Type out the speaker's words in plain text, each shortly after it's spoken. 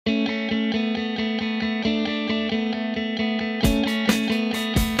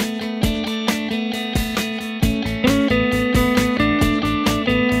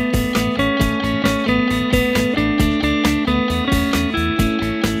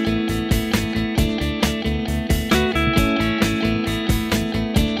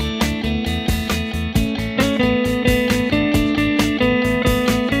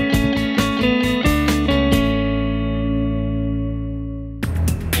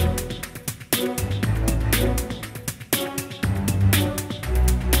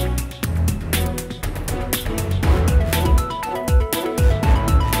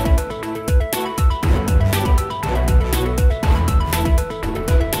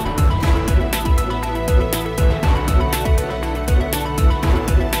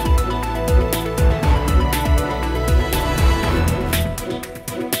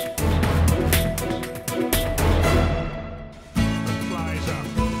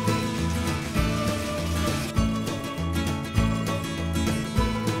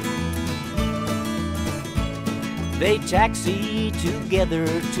They taxi together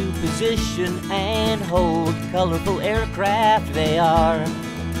to position and hold colorful aircraft. They are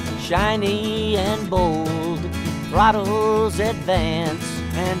shiny and bold, throttles advance,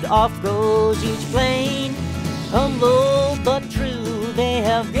 and off goes each plane. Humble but true, they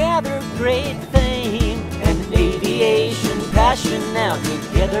have gathered great fame and aviation passion. Now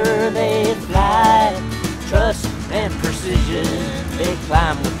together they fly, trust and precision, they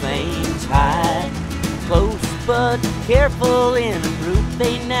climb the planes high. Close but careful in a group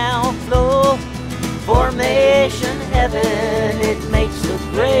they now flow. Formation heaven, it makes a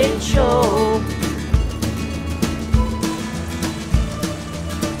great show.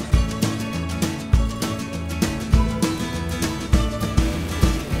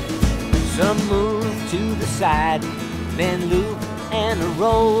 Some move to the side, then loop and a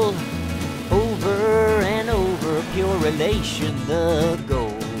roll. Over and over, pure relation the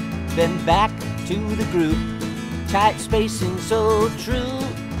goal. Then back to the group, tight spacing so true.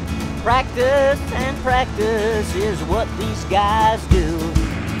 Practice and practice is what these guys do.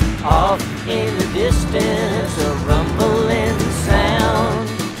 Off in the distance, a rumbling sound.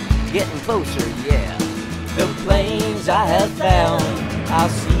 Getting closer, yeah, the planes I have found. I'll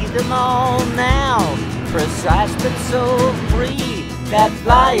see them all now, precise but so free. That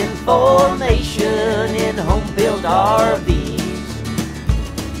flying formation in home-built RVs.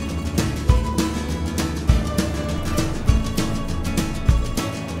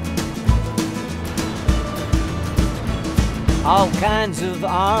 All kinds of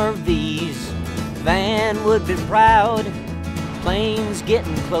RVs, van would be proud. Planes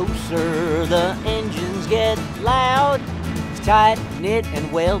getting closer, the engines get loud. Tight-knit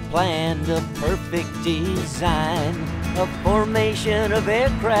and well-planned, a perfect design. A formation of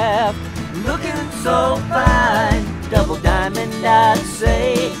aircraft looking so fine. Double diamond, I'd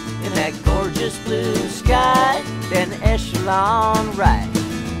say, in that gorgeous blue sky. Then echelon right,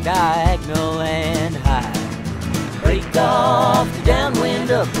 diagonal and high. Break off the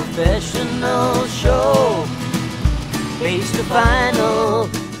downwind, a professional show. Base to final,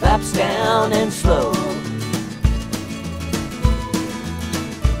 flaps down and slow.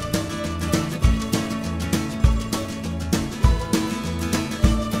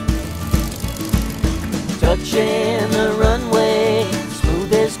 Touching the runway,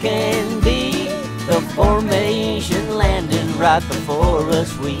 smooth as can be. The formation landing right before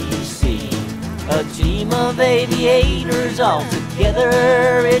us we see. A team of aviators all together,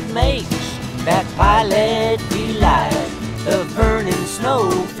 it makes that pilot delight. The Vernon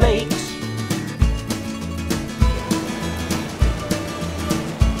Snow